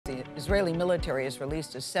The Israeli military has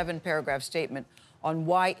released a 7-paragraph statement on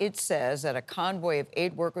why it says that a convoy of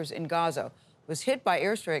aid workers in Gaza was hit by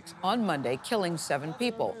airstrikes on Monday, killing 7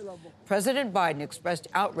 people. President Biden expressed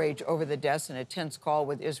outrage over the deaths in a tense call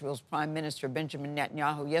with Israel's Prime Minister Benjamin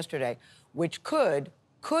Netanyahu yesterday, which could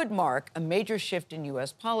mark a major shift in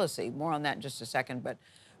U.S. policy. More on that in just a second, but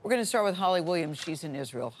we're going to start with Holly Williams. She's in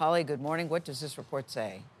Israel. Holly, good morning. What does this report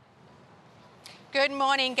say? Good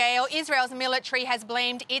morning, Gayle. Israel's military has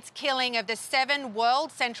blamed its killing of the 7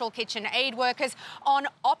 World Central Kitchen aid workers on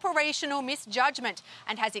operational misjudgment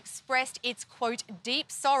and has expressed its, quote,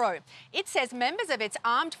 deep sorrow. It says members of its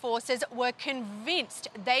armed forces were convinced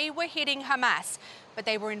they were hitting Hamas, but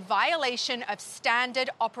they were in violation of standard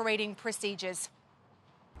operating procedures.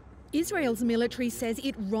 Israel's military says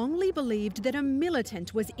it wrongly believed that a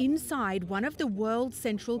militant was inside one of the World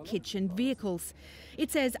Central Kitchen vehicles. It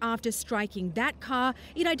says after striking that car,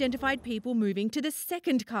 it identified people moving to the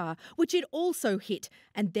second car, which it also hit,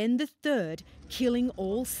 and then the third, killing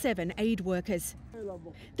all 7 aid workers.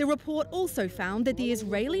 The report also found that the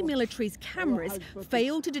Israeli military's cameras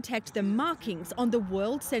failed to detect the markings on the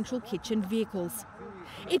World Central Kitchen vehicles.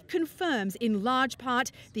 It confirms in large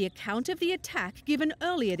part the account of the attack given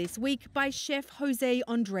earlier this week by Chef Jose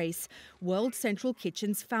Andres, World Central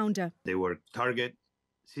Kitchen's founder. They were targeted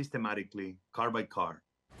systematically, car by car.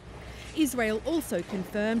 Israel also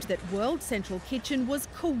confirmed that World Central Kitchen was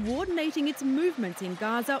coordinating its movements in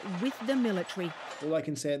Gaza with the military. All I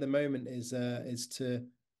can say at the moment is to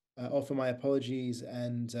offer my apologies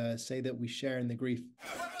and say that we share in the grief.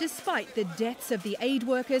 Despite the deaths of the aid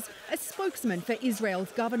workers, a spokesman for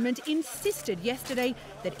Israel's government insisted yesterday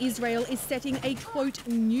that Israel is setting a, quote,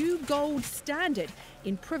 new gold standard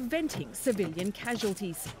in preventing civilian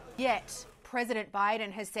casualties. Yet, President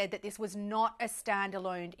Biden has said that this was not a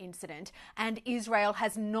standalone incident and Israel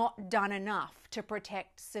has not done enough to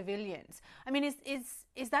protect civilians. I mean,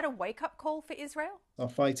 is that a wake-up call for Israel? Our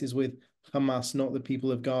fight is with Hamas, not the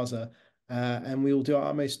people of Gaza, and we will do our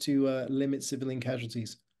utmost to limit civilian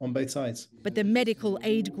casualties on both sides. But the medical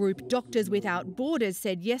aid group Doctors Without Borders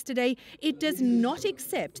said yesterday it does not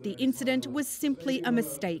accept the incident was simply a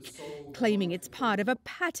mistake, claiming it's part of a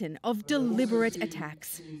pattern of deliberate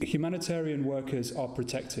attacks. Humanitarian workers are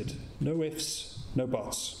protected. No ifs, no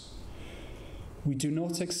buts. We do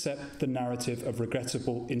not accept the narrative of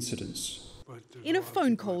regrettable incidents. In a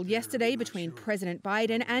phone call yesterday between President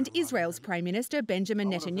Biden and Israel's Prime Minister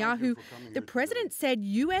Benjamin Netanyahu, the president said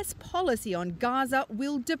US policy on Gaza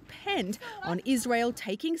will depend on Israel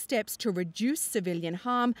taking steps to reduce civilian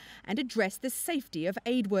harm and address the safety of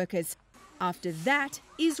aid workers. After that,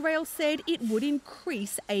 Israel said it would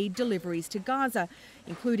increase aid deliveries to Gaza,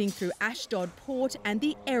 including through Ashdod port and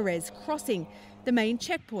the Erez crossing, the main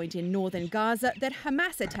checkpoint in northern Gaza that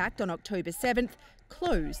Hamas attacked on October 7th,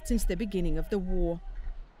 closed since the beginning of the war.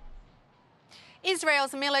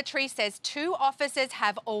 Israel's military says 2 officers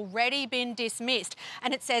have already been dismissed,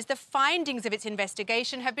 and it says the findings of its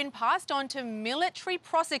investigation have been passed on to military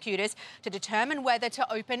prosecutors to determine whether to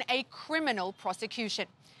open a criminal prosecution.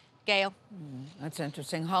 Gayle. That's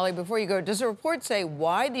interesting. Holly, before you go, does the report say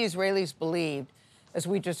why the Israelis believed, as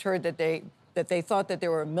we just heard, that they thought that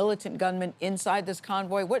there were militant gunmen inside this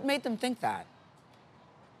convoy? What made them think that?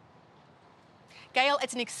 Gayle,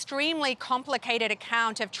 it's an extremely complicated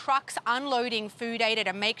account of trucks unloading food aid at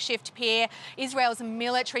a makeshift pier, Israel's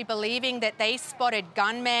military believing that they spotted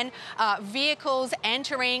gunmen, vehicles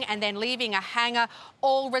entering and then leaving a hangar,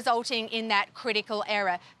 all resulting in that critical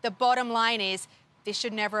error. The bottom line is this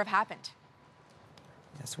should never have happened.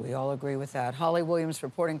 Yes, we all agree with that. Holly Williams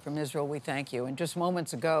reporting from Israel, we thank you. And just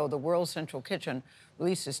moments ago, the World Central Kitchen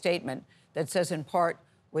released a statement that says, in part,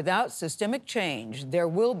 without systemic change, there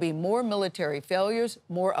will be more military failures,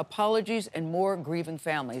 more apologies, and more grieving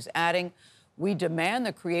families, adding, we demand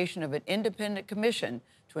the creation of an independent commission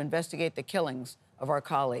to investigate the killings of our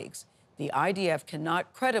colleagues. The IDF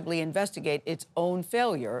cannot credibly investigate its own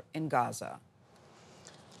failure in Gaza.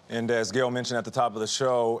 And as Gayle mentioned at the top of the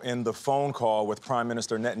show, in the phone call with Prime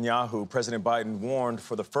Minister Netanyahu, President Biden warned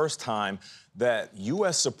for the first time that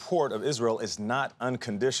U.S. support of Israel is not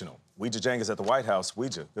unconditional. Weijia Jiang is at the White House.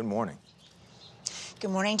 Weijia, good morning. Good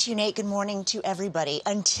morning to you, Nate. Good morning to everybody.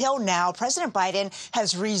 Until now, President Biden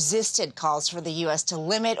has resisted calls for the U.S. to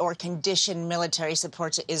limit or condition military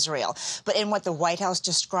support to Israel. But in what the White House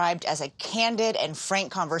described as a candid and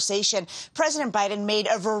frank conversation, President Biden made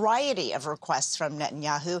a variety of requests from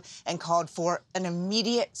Netanyahu and called for an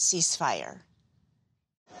immediate ceasefire.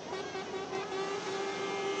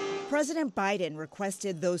 President Biden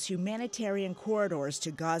requested those humanitarian corridors to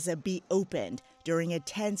Gaza be opened, during a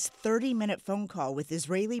tense 30-minute phone call with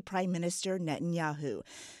Israeli Prime Minister Netanyahu,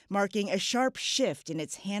 marking a sharp shift in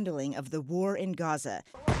its handling of the war in Gaza.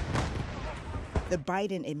 The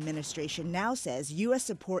Biden administration now says U.S.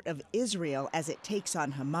 support of Israel as it takes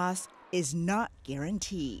on Hamas is not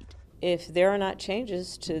guaranteed. If there are not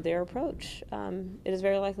changes to their approach, it is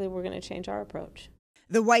very likely we're going to change our approach.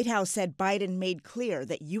 The White House said Biden made clear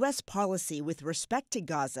that U.S. policy with respect to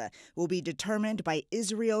Gaza will be determined by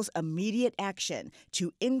Israel's immediate action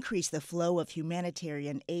to increase the flow of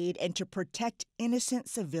humanitarian aid and to protect innocent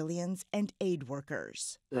civilians and aid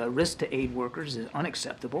workers. The risk to aid workers is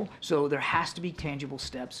unacceptable, so there has to be tangible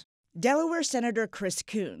steps. Delaware Senator Chris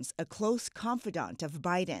Coons, a close confidant of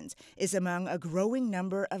Biden's, is among a growing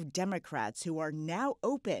number of Democrats who are now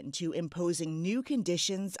open to imposing new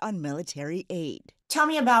conditions on military aid. Tell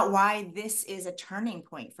me about why this is a turning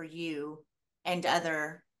point for you and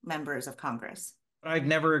other members of Congress. I've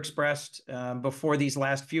never expressed before these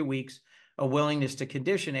last few weeks a willingness to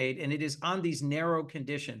condition aid, and it is on these narrow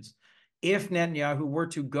conditions. If Netanyahu were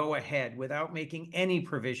to go ahead without making any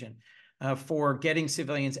provision for getting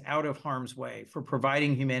civilians out of harm's way, for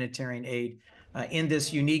providing humanitarian aid in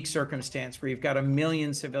this unique circumstance where you've got 1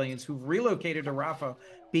 million civilians who've relocated to Rafah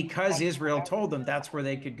because Israel told them that's where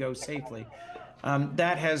they could go safely.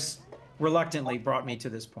 That has reluctantly brought me to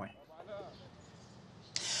this point.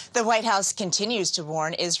 The White House continues to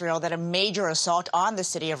warn Israel that a major assault on the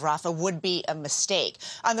city of Rafah would be a mistake.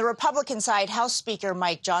 On the Republican side, House Speaker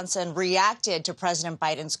Mike Johnson reacted to President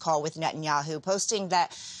Biden's call with Netanyahu, posting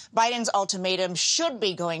that Biden's ultimatum should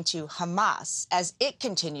be going to Hamas as it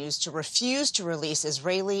continues to refuse to release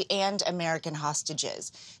Israeli and American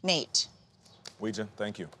hostages. Nate. Weijia,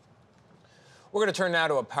 thank you. We're going to turn now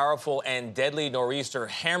to a powerful and deadly nor'easter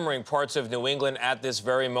hammering parts of New England at this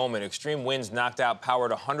very moment. Extreme winds knocked out power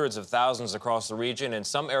to hundreds of thousands across the region, and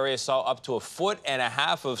some areas saw up to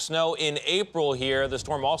 1.5 feet of snow in April here. The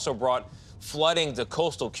storm also brought flooding to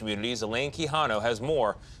coastal communities. Elaine Quijano has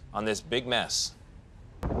more on this big mess.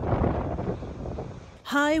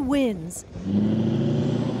 High winds,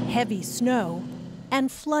 heavy snow, and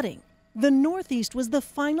flooding. The Northeast was the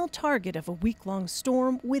final target of a week-long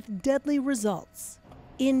storm with deadly results.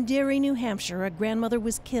 In Derry, New Hampshire, a grandmother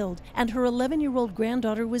was killed and her 11-year-old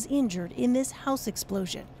granddaughter was injured in this house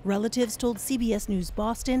explosion. Relatives told CBS News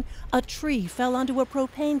Boston a tree fell onto a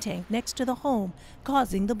propane tank next to the home,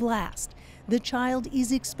 causing the blast. The child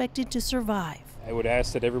is expected to survive. I would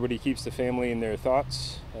ask that everybody keeps the family in their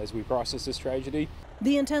thoughts as we process this tragedy.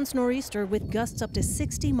 The intense nor'easter, with gusts up to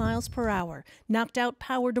 60 miles per hour, knocked out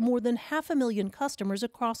power to more than 500,000 customers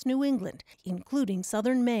across New England, including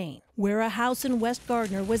southern Maine, where a house in West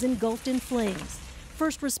Gardner was engulfed in flames.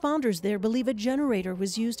 First responders there believe a generator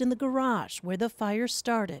was used in the garage where the fire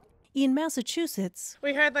started. In Massachusetts,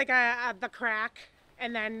 we heard like the crack,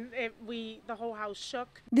 and then the whole house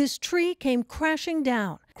shook. This tree came crashing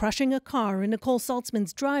down, crushing a car in Nicole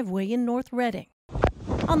Saltzman's driveway in North Reading.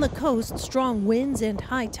 On the coast, strong winds and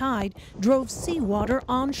high tide drove seawater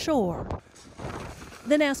onshore.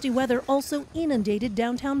 The nasty weather also inundated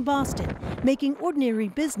downtown Boston, making ordinary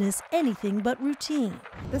business anything but routine.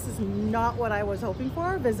 This is not what I was hoping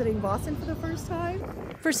for, visiting Boston for the first time.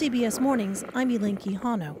 For CBS Mornings, I'm Elaine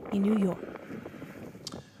Quijano in New York.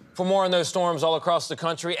 For more on those storms all across the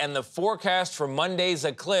country and the forecast for Monday's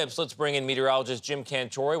eclipse, let's bring in meteorologist Jim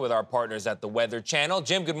Cantore with our partners at the Weather Channel.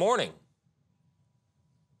 Jim, good morning.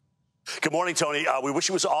 Good morning, Tony. We wish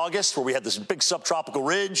it was August, where we had this big subtropical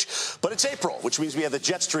ridge, but it's April, which means we have the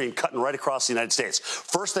jet stream cutting right across the United States.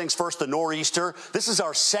 First things first, the nor'easter. This is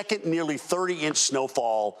our second nearly 30-inch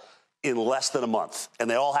snowfall in less than a month, and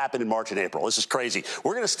they all happened in March and April. This is crazy.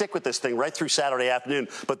 We're going to stick with this thing right through Saturday afternoon,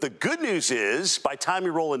 but the good news is, by the time we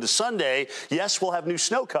roll into Sunday, yes, we'll have new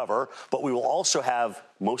snow cover, but we will also have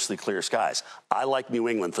mostly clear skies. I like New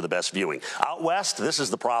England for the best viewing. Out west, this is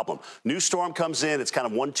the problem. New storm comes in. It's kind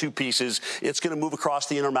of 1-2 pieces. It's going to move across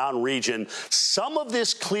the Intermountain region. Some of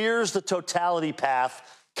this clears the totality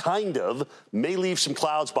path, kind of, may leave some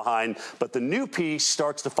clouds behind, but the new piece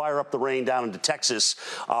starts to fire up the rain down into Texas.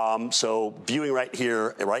 So viewing right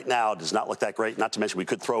here, right now, does not look that great. Not to mention we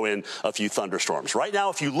could throw in a few thunderstorms. Right now,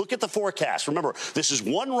 if you look at the forecast, remember, this is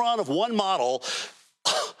one run of one model.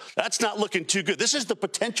 That's not looking too good. This is the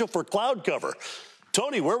potential for cloud cover.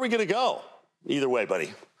 Tony, where are we going to go? Either way,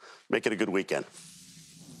 buddy, make it a good weekend.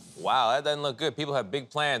 Wow, that doesn't look good. People have big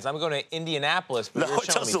plans. I'm going to Indianapolis, but you're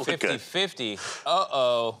showing me 50-50.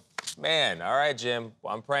 Uh-oh. Man, all right, Jim.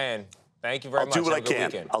 Well, I'm praying. Thank you very much. I'll do what I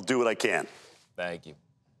can. I'll do what I can. Thank you.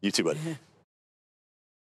 You too, buddy.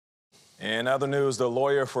 In other news, the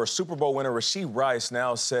lawyer for Super Bowl winner Rashee Rice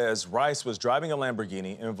now says Rice was driving a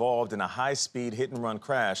Lamborghini involved in a high-speed hit-and-run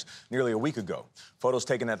crash nearly a week ago. Photos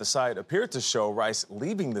taken at the site appeared to show Rice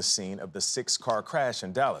leaving the scene of the 6-car crash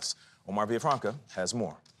in Dallas. Omar Villafranca has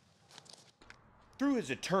more. Through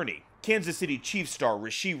his attorney, Kansas City Chiefs star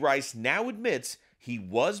Rashee Rice now admits he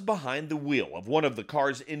was behind the wheel of one of the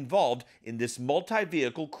cars involved in this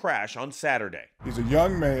multi-vehicle crash on Saturday. He's a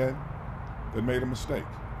young man that made a mistake.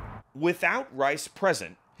 Without Rice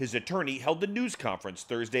present, his attorney held a news conference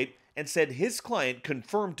Thursday and said his client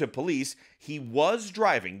confirmed to police he was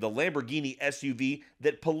driving the Lamborghini SUV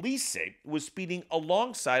that police say was speeding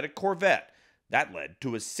alongside a Corvette. That led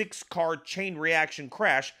to a 6-car chain reaction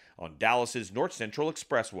crash on Dallas's North Central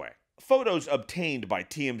Expressway. Photos obtained by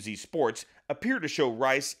TMZ Sports appear to show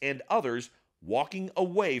Rice and others walking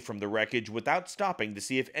away from the wreckage without stopping to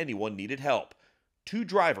see if anyone needed help. 2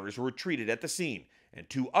 drivers were treated at the scene, and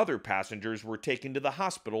 2 other passengers were taken to the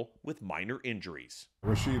hospital with minor injuries.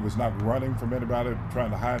 Rashee was not running from anybody,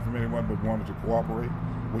 trying to hide from anyone, but wanted to cooperate,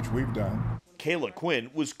 which we've done. Kayla Quinn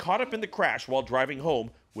was caught up in the crash while driving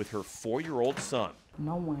home with her 4-year-old son.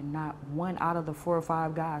 No one, not one out of the 4 or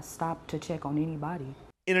 5 guys stopped to check on anybody.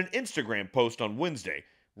 In an Instagram post on Wednesday,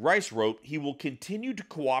 Rice wrote he will continue to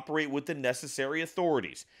cooperate with the necessary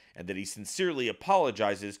authorities and that he sincerely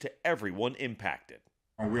apologizes to everyone impacted.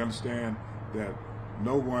 We understand that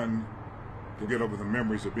no one can get over the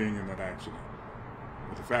memories of being in that accident.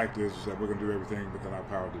 But the fact is that we're going to do everything within our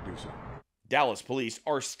power to do so. Dallas police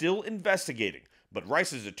are still investigating, but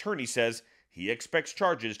Rice's attorney says he expects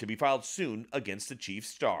charges to be filed soon against the Chiefs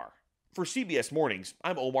star. For CBS Mornings,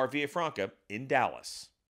 I'm Omar Villafranca in Dallas.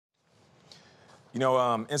 You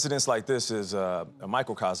know, incidents like this is a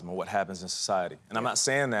microcosm of what happens in society. And I'm not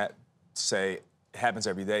saying that to say it happens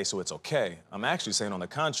every day, so it's okay. I'm actually saying, on the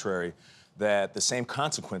contrary, that the same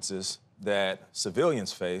consequences that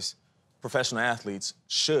civilians face, professional athletes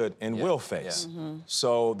should and will face.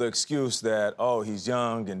 So the excuse that, oh, he's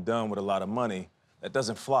young and done with a lot of money, that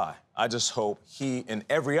doesn't fly. I just hope he and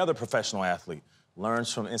every other professional athlete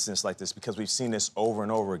learns from incidents like this, because we've seen this over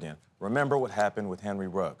and over again. Remember what happened with Henry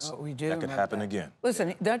Ruggs. Oh, we do. That could happen again.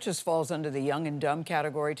 Listen, that just falls under the young and dumb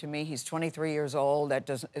category to me. He's 23 years old. It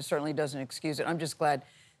certainly doesn't excuse it. I'm just glad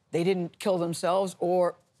they didn't kill themselves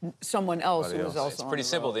or someone else who was also It's pretty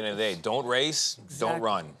simple at the end of the day. Don't race, don't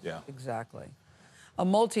run. Yeah. Exactly. A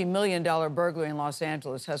multi-million-dollar burglary in Los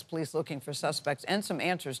Angeles has police looking for suspects and some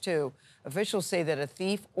answers, too. Officials say that a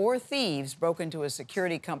thief or thieves broke into a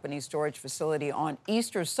security company storage facility on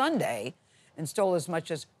Easter Sunday and stole as much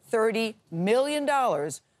as $30 million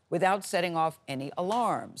without setting off any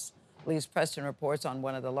alarms. Lee's Preston reports on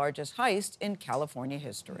one of the largest heists in California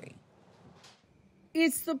history.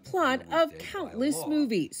 It's the plot of countless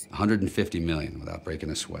movies. 150 million without breaking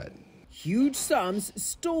a sweat. Huge sums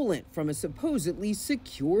stolen from a supposedly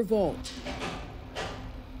secure vault.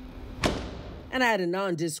 And at a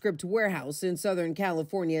nondescript warehouse in Southern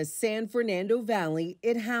California's San Fernando Valley,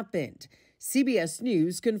 it happened. CBS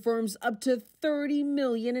News confirms up to $30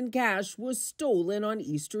 million in cash was stolen on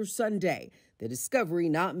Easter Sunday. The discovery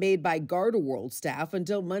not made by Gardaworld staff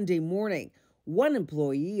until Monday morning. One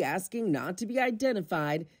employee, asking not to be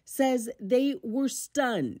identified, says they were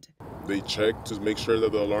stunned. They checked to make sure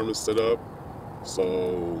that the alarm is set up.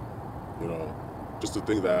 So, just to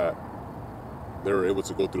think that they were able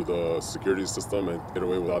to go through the security system and get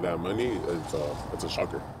away with all that money, it's a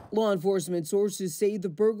shocker. Law enforcement sources say the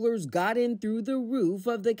burglars got in through the roof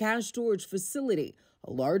of the cash storage facility.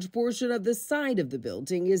 A large portion of the side of the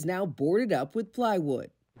building is now boarded up with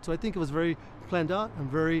plywood. So I think it was very planned out and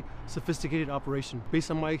very sophisticated operation. Based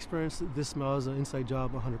on my experience, this smells an inside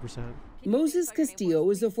job 100%. Moses Castillo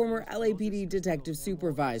is a former LAPD detective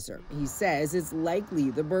supervisor. He says it's likely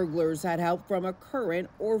the burglars had help from a current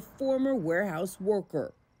or former warehouse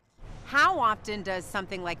worker. How often does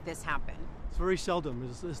something like this happen? It's very seldom.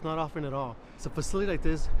 It's not often at all. So a facility like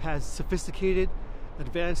this has sophisticated,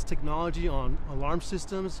 advanced technology on alarm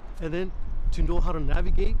systems, and then to know how to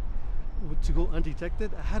navigate to go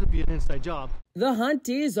undetected, it had to be an inside job. The hunt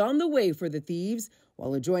is on the way for the thieves,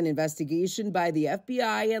 while a joint investigation by the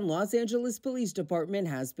FBI and Los Angeles Police Department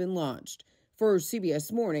has been launched. For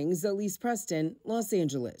CBS Mornings, Elise Preston, Los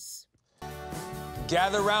Angeles.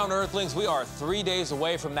 Gather round, Earthlings. We are 3 days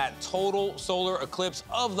away from that total solar eclipse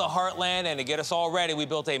of the heartland. And to get us all ready, we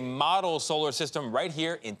built a model solar system right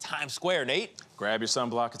here in Times Square. Nate? Grab your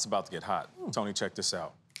sunblock. It's about to get hot. Tony, check this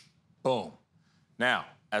out. Boom. Now,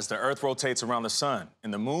 As the Earth rotates around the sun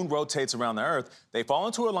and the moon rotates around the Earth, they fall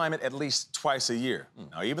into alignment at least twice a year.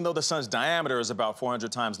 Now, even though the sun's diameter is about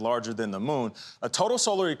 400 times larger than the moon, a total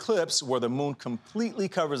solar eclipse where the moon completely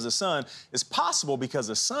covers the sun is possible because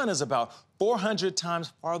the sun is about 400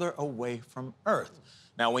 times farther away from Earth.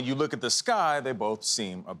 Now, when you look at the sky, they both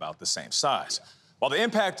seem about the same size. While the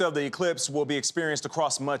impact of the eclipse will be experienced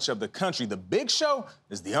across much of the country, the big show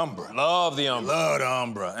is the umbra. Love the umbra. Love the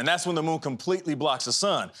umbra. And that's when the moon completely blocks the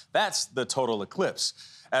sun. That's the total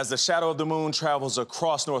eclipse. As the shadow of the moon travels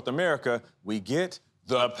across North America, we get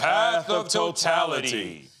the path of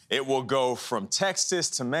totality. It will go from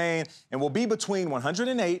Texas to Maine and will be between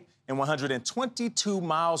 108 and 122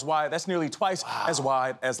 miles wide. That's nearly twice as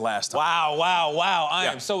wide as last time. Wow. I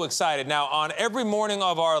am so excited. Now, on every morning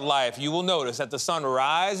of our life, you will notice that the sun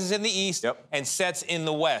rises in the east and sets in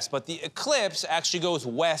the west. But the eclipse actually goes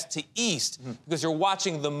west to east because you're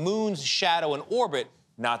watching the moon's shadow in orbit,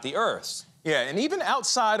 not the Earth's. Yeah, and even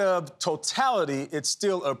outside of totality, it's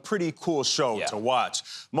still a pretty cool show to watch.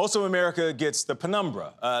 Most of America gets the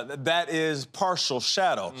penumbra. That is partial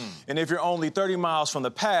shadow. And if you're only 30 miles from the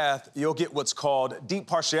path, you'll get what's called deep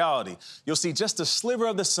partiality. You'll see just a sliver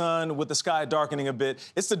of the sun with the sky darkening a bit.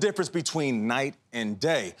 It's the difference between night and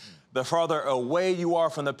day. The farther away you are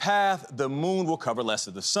from the path, the moon will cover less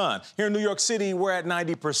of the sun. Here in New York City, we're at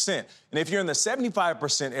 90%. And if you're in the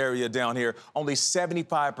 75% area down here, only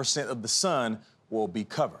 75% of the sun will be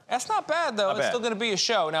covered. That's not bad, though. It's still going to be a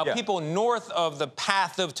show. Now, people north of the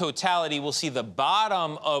path of totality will see the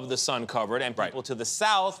bottom of the sun covered, and people to the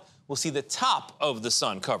south will see the top of the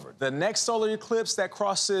sun covered. The next solar eclipse that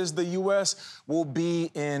crosses the U.S. will be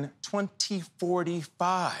in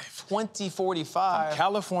 2045. 2045? From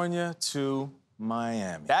California to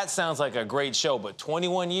Miami. That sounds like a great show, but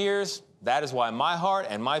 21 years, that is why my heart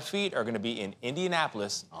and my feet are going to be in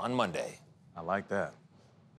Indianapolis on Monday. I like that.